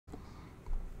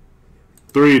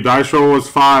3. Dice roll was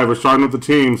 5. We're starting with the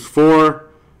teams. 4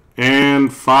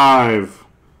 and 5.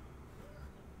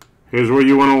 Here's where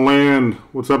you want to land.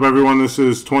 What's up, everyone? This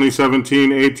is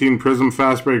 2017-18 Prizm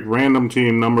Fast Break Random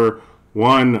Team number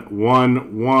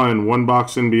 111. One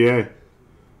box NBA.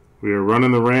 We are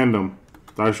running the random.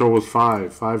 Dice roll was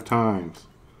 5 times.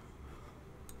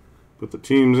 Put the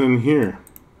teams in here.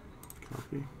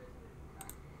 Copy.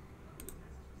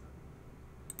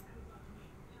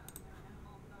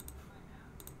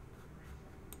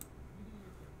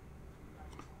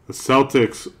 The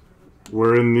Celtics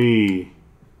were in the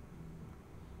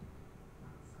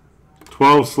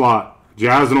 12 slot.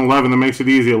 Jazz in 11. That makes it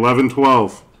easy. 11,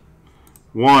 12.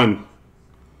 1,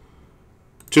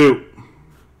 2.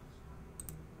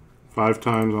 5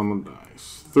 times on the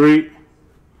dice. 3,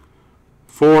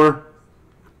 4,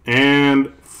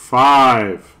 and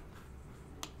 5.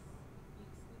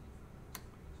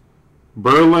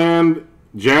 Berland,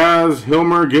 Jazz,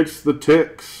 Hilmer gets the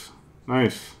ticks.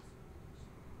 Nice.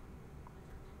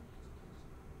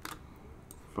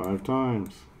 5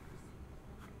 times.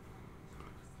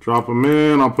 Drop them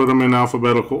in. I'll put them in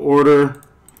alphabetical order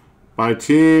by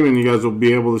team, and you guys will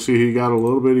be able to see who got a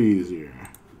little bit easier.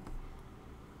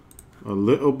 A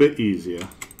little bit easier.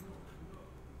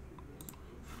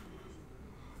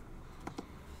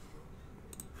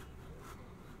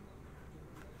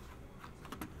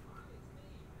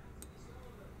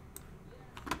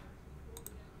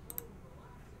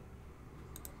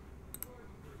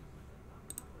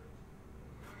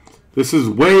 This is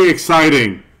way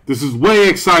exciting. This is way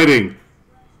exciting.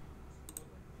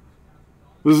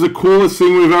 This is the coolest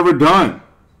thing we've ever done.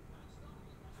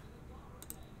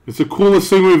 It's the coolest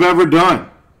thing we've ever done.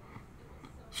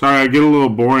 Sorry, I get a little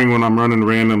boring when I'm running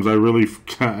randoms.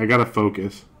 I gotta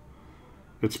focus.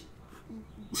 It's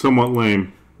somewhat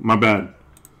lame. My bad.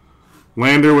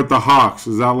 Lander with the Hawks.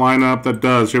 Does that line up? That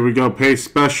does. Here we go. Pay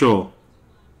special.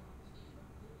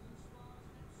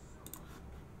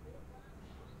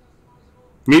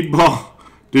 Meatball,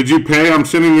 did you pay? I'm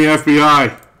sending the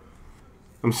FBI.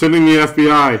 I'm sending the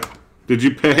FBI. Did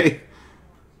you pay?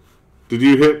 Did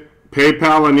you hit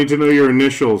PayPal? I need to know your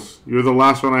initials. You're the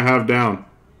last one I have down.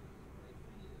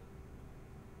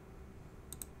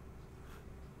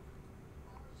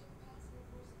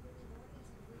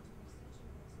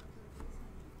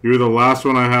 You're the last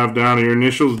one I have down. Are your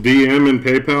initials DM and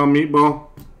PayPal, Meatball?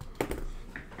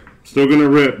 Still gonna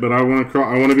rip, but I want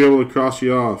to be able to cross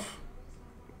you off.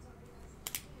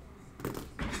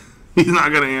 He's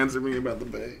not going to answer me about the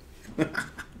pay.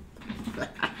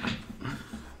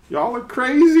 Y'all are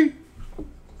crazy.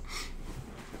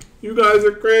 You guys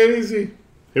are crazy.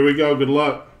 Here we go. Good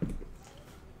luck.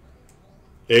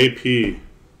 AP.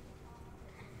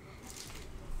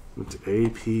 It's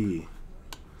AP.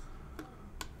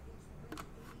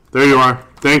 There you are.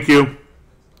 Thank you.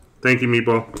 Thank you,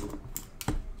 Meatball.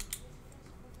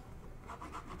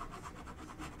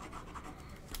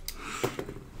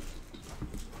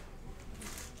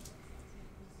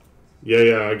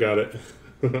 Yeah, I got it.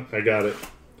 I got it.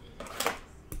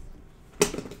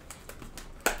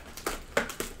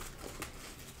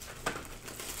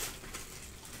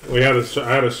 I had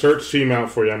a search team out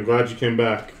for you. I'm glad you came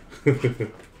back.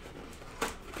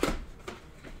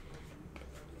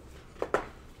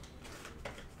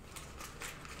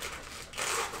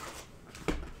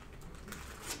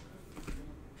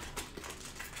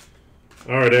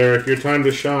 All right, Eric, your time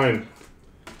to shine.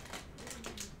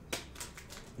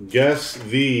 Guess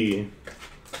the...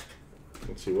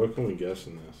 Let's see, what can we guess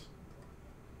in this?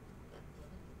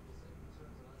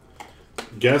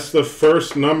 Guess the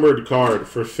first numbered card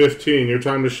for 15. Your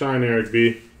time to shine, Eric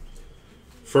B.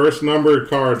 First numbered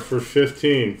card for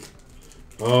 15.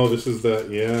 Oh, this is the...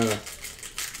 Yeah.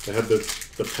 They had the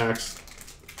packs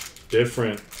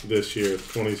different this year,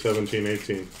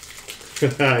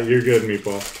 2017-18. You're good,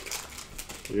 Meatball.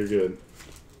 You're good.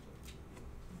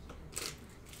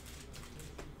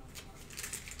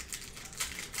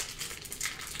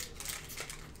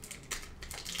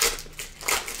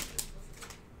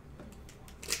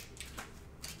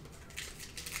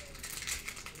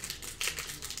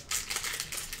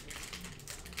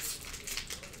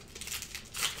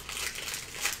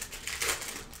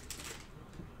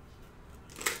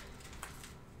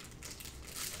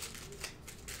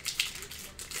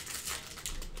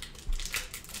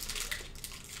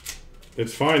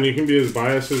 It's fine. You can be as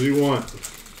biased as you want.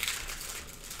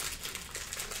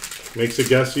 Makes a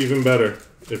guess even better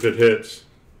if it hits.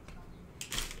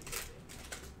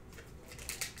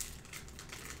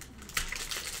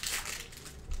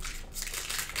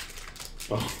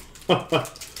 Oh,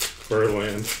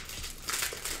 Berland.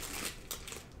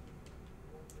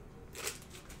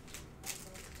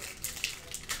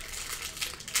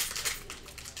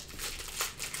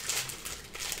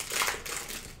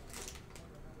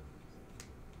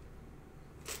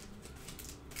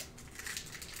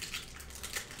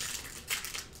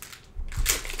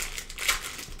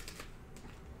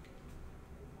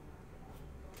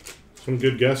 Some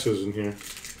good guesses in here.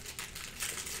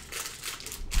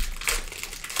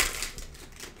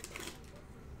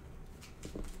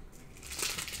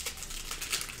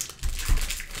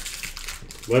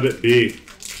 Let it be.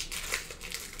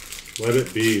 Let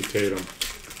it be, Tatum.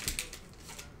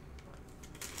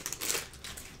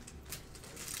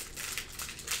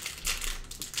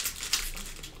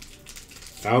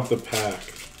 Out the pack.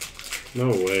 No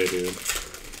way, dude.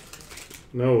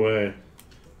 No way.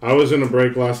 I was in a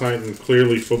break last night in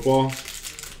clearly football.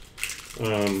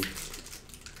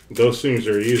 Those things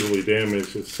are easily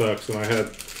damaged. It sucks. And I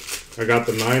got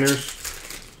the Niners.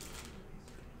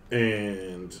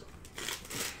 And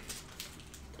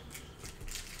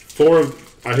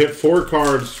I hit 4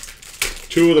 cards.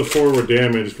 2 of the 4 were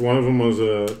damaged. One of them was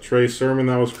a Trey Sermon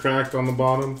that was cracked on the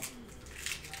bottom.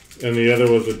 And the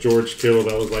other was a George Kittle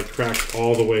that was like cracked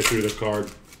all the way through the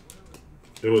card.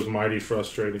 It was mighty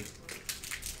frustrating.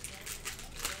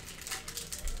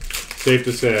 Safe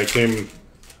to say I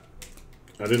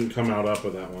didn't come out up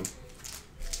with that one.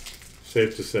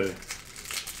 Safe to say.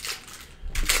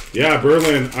 Yeah,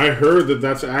 Berlin, I heard that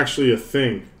that's actually a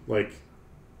thing. Like,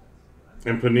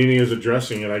 and Panini is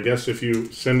addressing it. I guess if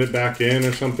you send it back in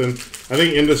or something. I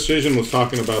think Indecision was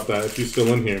talking about that, if he's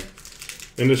still in here.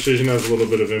 Indecision has a little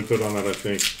bit of input on that, I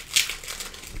think.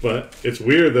 But it's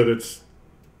weird that it's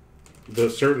the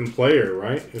certain player,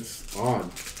 right? It's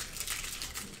odd.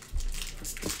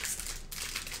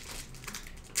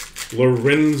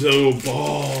 Lorenzo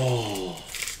Ball.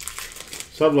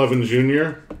 Sub Levin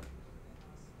Jr.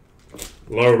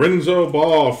 Lorenzo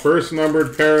Ball, first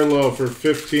numbered parallel for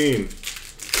 15.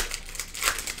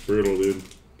 Brutal, dude.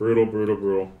 Brutal, brutal,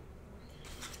 brutal.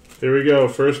 Here we go.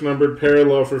 First numbered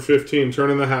parallel for 15.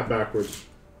 Turning the hat backwards.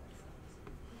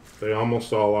 They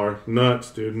almost all are.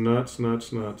 Nuts, dude. Nuts,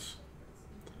 nuts, nuts.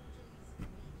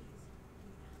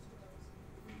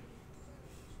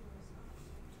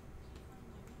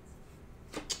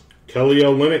 Kelly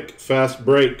Olynyk, fast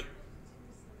break.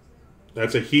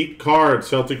 That's a Heat card,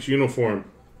 Celtics uniform.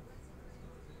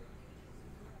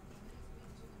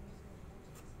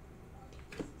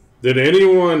 Did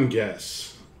anyone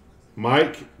guess?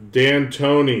 Mike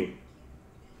D'Antoni.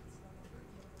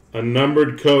 A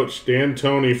numbered coach,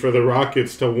 D'Antoni, for the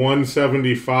Rockets to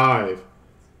 175.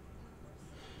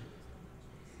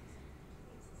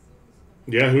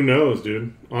 Yeah, who knows,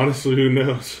 dude? Honestly, who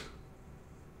knows?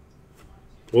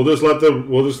 We'll just let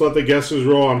the guesses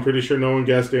roll. I'm pretty sure no one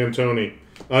guessed D'Antoni.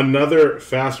 Another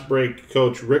fast break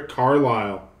coach, Rick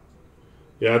Carlisle.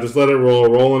 Yeah, just let it roll.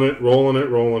 Rolling it, rolling it,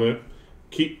 rolling it.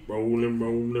 Keep rolling,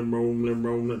 rolling, rolling,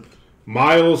 rolling.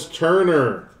 Miles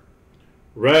Turner.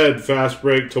 Red fast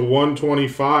break to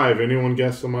 125. Anyone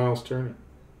guess the Miles Turner?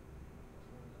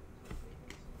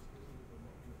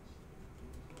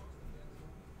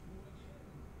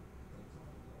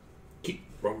 Keep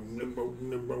rolling,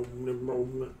 rolling, rolling,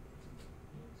 rolling.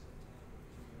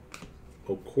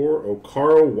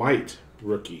 Okaro White,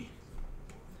 rookie.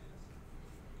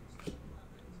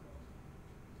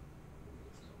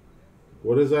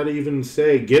 What does that even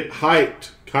say? Get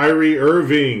hyped. Kyrie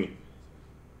Irving.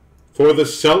 For the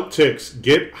Celtics,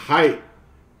 get hyped.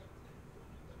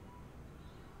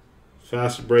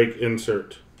 Fast break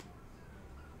insert.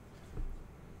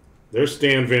 There's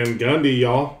Stan Van Gundy,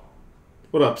 y'all.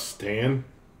 What up, Stan?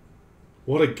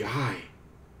 What a guy.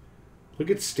 Look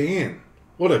at Stan.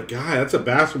 What a guy. That's a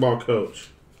basketball coach.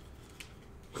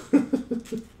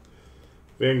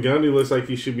 Van Gundy looks like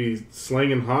he should be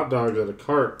slinging hot dogs at a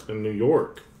cart in New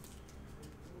York.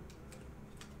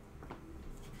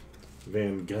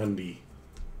 Van Gundy.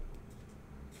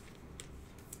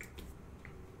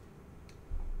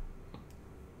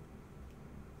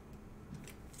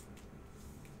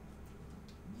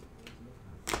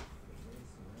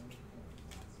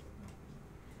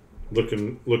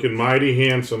 Looking mighty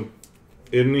handsome,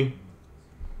 isn't he?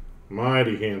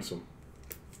 Mighty handsome.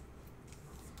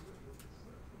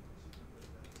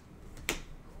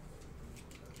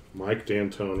 Mike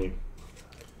D'Antoni.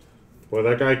 Boy,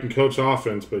 that guy can coach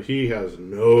offense, but he has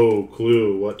no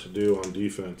clue what to do on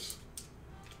defense.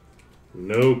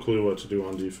 No clue what to do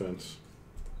on defense.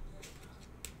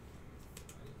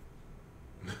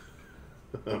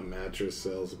 A mattress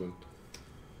salesman.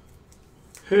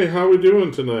 Hey, how we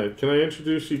doing tonight? Can I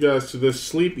introduce you guys to this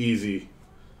Sleep Easy?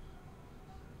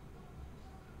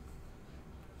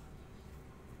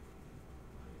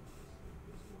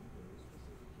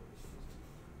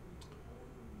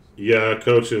 Yeah,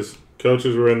 coaches.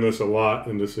 Coaches were in this a lot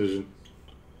in decision.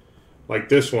 Like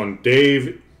this one,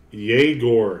 Dave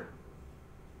Yeager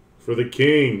for the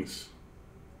Kings.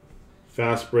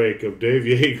 Fast break of Dave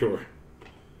Yeager.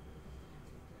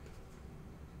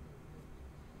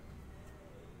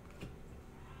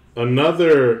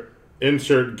 Another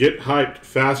insert, get hyped,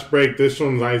 fast break. This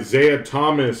one's Isaiah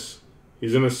Thomas.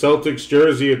 He's in a Celtics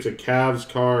jersey. It's a Cavs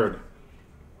card.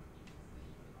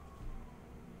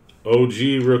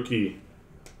 OG rookie.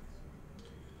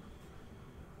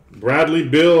 Bradley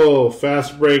Beal,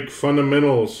 fast break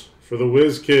fundamentals for the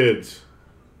Whiz Kids.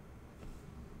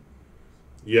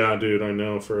 Yeah, dude, I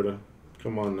know, Ferda.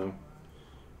 Come on now.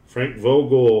 Frank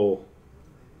Vogel.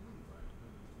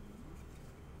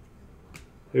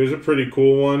 Here's a pretty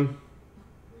cool one.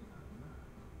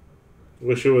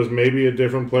 Wish it was maybe a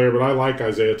different player, but I like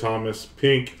Isaiah Thomas.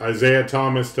 Pink, Isaiah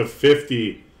Thomas to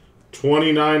 50.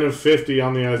 29 of 50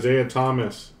 on the Isaiah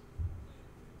Thomas.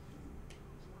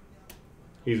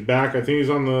 He's back. I think he's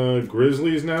on the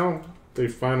Grizzlies now. They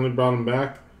finally brought him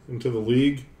back into the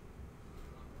league.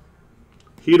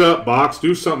 Heat up, box.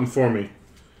 Do something for me.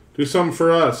 Do something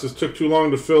for us. This took too long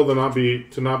to fill to not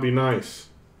be nice.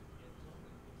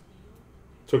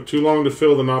 Took too long to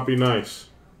fill to not be nice.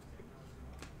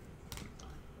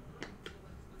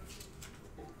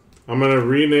 I'm gonna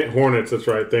rename Hornets. That's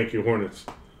right. Thank you, Hornets.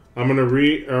 I'm gonna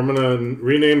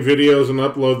rename videos and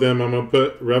upload them. I'm gonna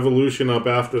put Revolution up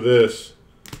after this.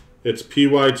 It's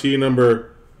PYT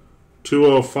number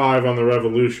 205 on the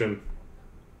Revolution.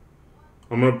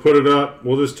 I'm gonna put it up.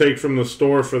 We'll just take from the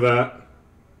store for that.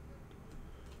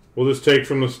 We'll just take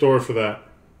from the store for that.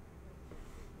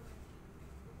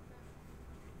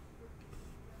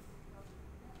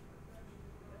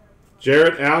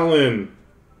 Jarrett Allen,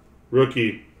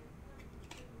 rookie.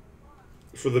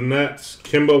 For the Nets,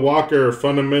 Kemba Walker,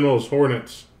 fundamentals,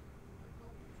 Hornets.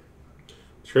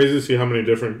 It's crazy to see how many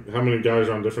guys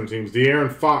are on different teams.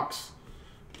 De'Aaron Fox,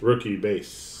 rookie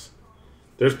base.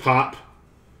 There's Pop.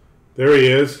 There he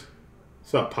is.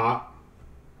 What's up, Pop?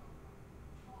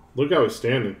 Look how he's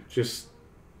standing. Just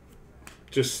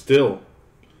still.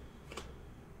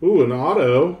 Ooh, an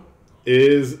auto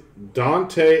is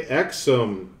Dante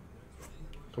Exum.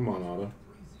 Come on, auto.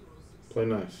 Play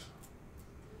nice.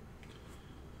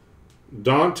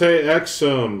 Dante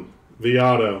Exum, the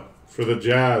auto for the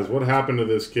Jazz. What happened to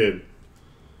this kid?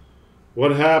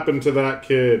 What happened to that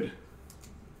kid?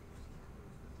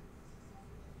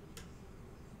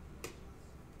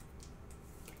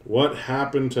 What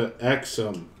happened to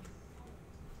Exum?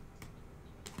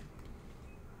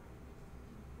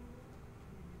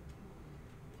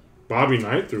 Bobby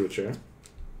Knight threw a chair.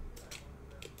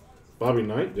 Bobby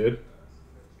Knight did.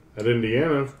 At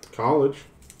Indiana, college.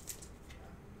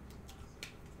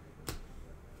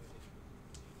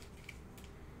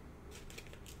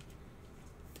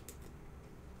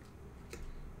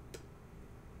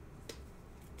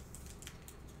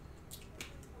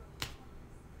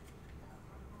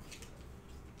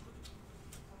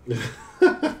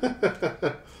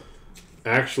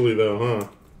 Actually, though, huh?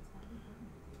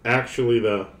 Actually,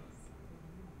 though.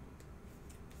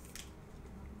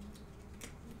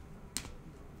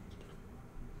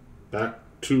 Back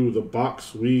to the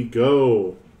box we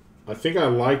go. I think I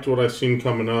liked what I've seen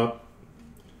coming up.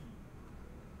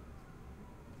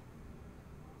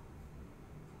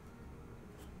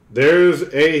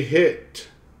 There's a hit.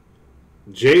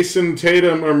 Jason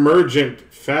Tatum, emergent,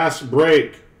 fast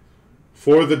break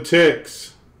for the Ticks.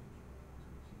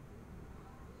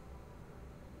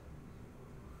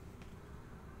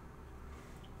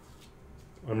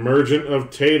 Emergent of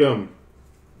Tatum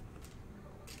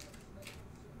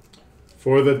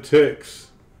for the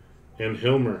Ticks and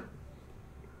Hilmer.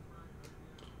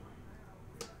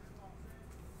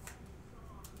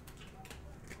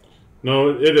 No,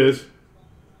 it is.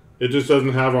 It just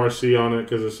doesn't have RC on it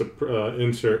because it's a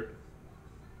insert.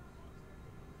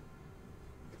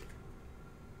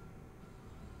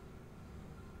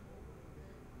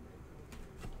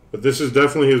 But this is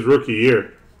definitely his rookie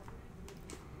year.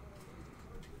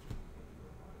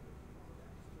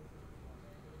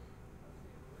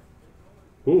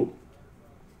 Ooh.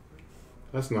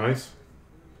 That's nice.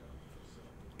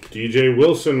 DJ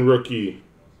Wilson, rookie.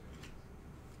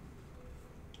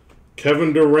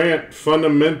 Kevin Durant,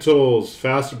 fundamentals,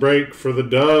 fast break for the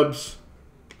Dubs.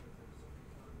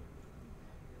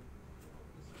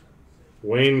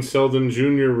 Wayne Selden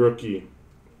Jr., rookie.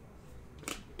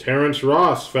 Terrence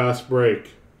Ross, fast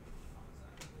break.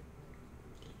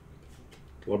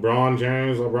 LeBron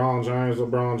James, LeBron James,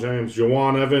 LeBron James.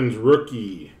 Juwan Evans,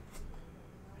 rookie.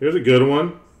 Here's a good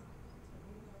one.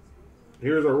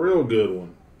 Here's a real good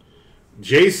one.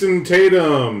 Jason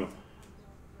Tatum,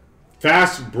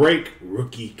 fast break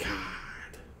rookie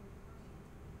card.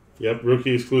 Yep,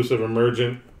 rookie exclusive,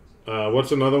 emergent.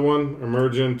 What's another one?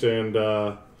 Emergent and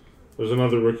there's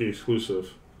another rookie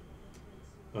exclusive.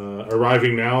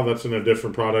 Arriving now, that's in a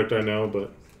different product, I know,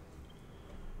 but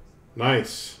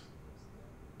Nice.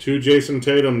 2 Jason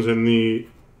Tatums in the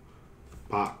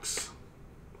box.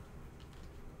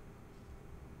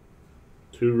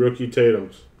 2 rookie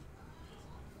Tatums.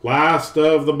 Last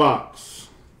of the box.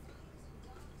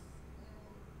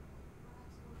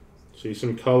 See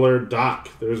some color. Doc.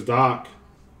 There's Doc.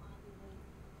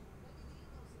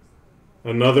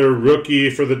 Another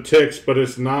rookie for the Ticks, but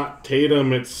it's not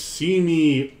Tatum. It's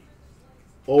Simi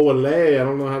Oale. I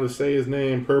don't know how to say his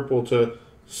name. Purple to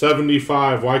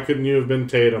 75. Why couldn't you have been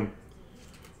Tatum?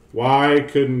 Why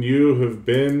couldn't you have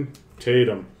been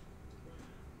Tatum?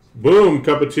 Boom.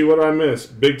 Cup of tea. What did I miss?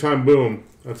 Big time boom.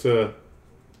 That's a...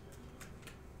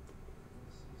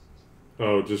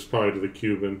 Oh, just probably to the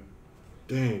Cuban.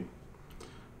 Dang.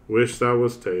 Wish that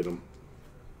was Tatum.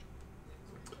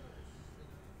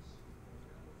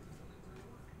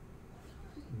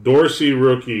 Dorsey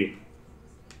rookie.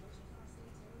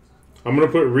 I'm going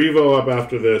to put Revo up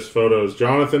after this, photos.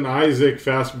 Jonathan Isaac,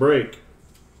 fast break.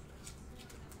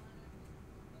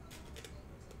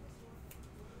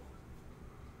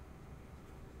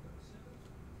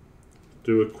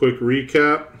 Do a quick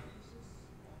recap.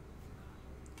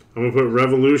 I'm going to put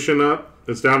Revolution up.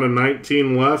 It's down to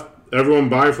 19 left. Everyone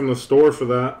buy from the store for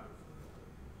that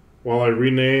while I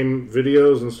rename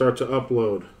videos and start to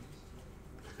upload.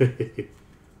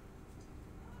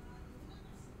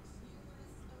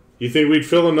 You think we'd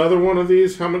fill another one of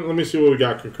these? How many? Let me see what we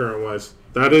got concurrent wise.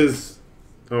 That is...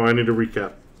 Oh, I need to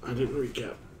recap. I didn't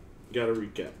recap. Got to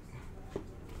recap.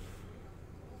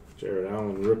 Jared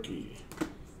Allen, rookie.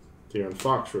 De'Aaron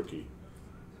Fox, rookie.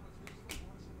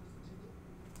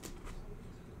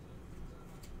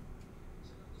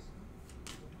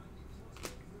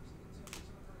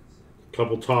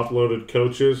 Couple top-loaded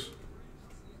coaches.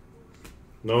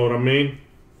 Know what I mean?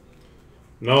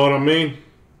 Know what I mean?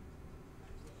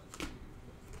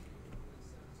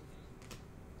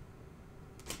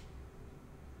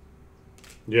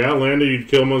 Yeah, Landy, you'd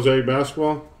kill Mosaic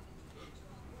Basketball?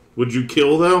 Would you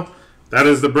kill, though? That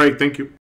is the break. Thank you.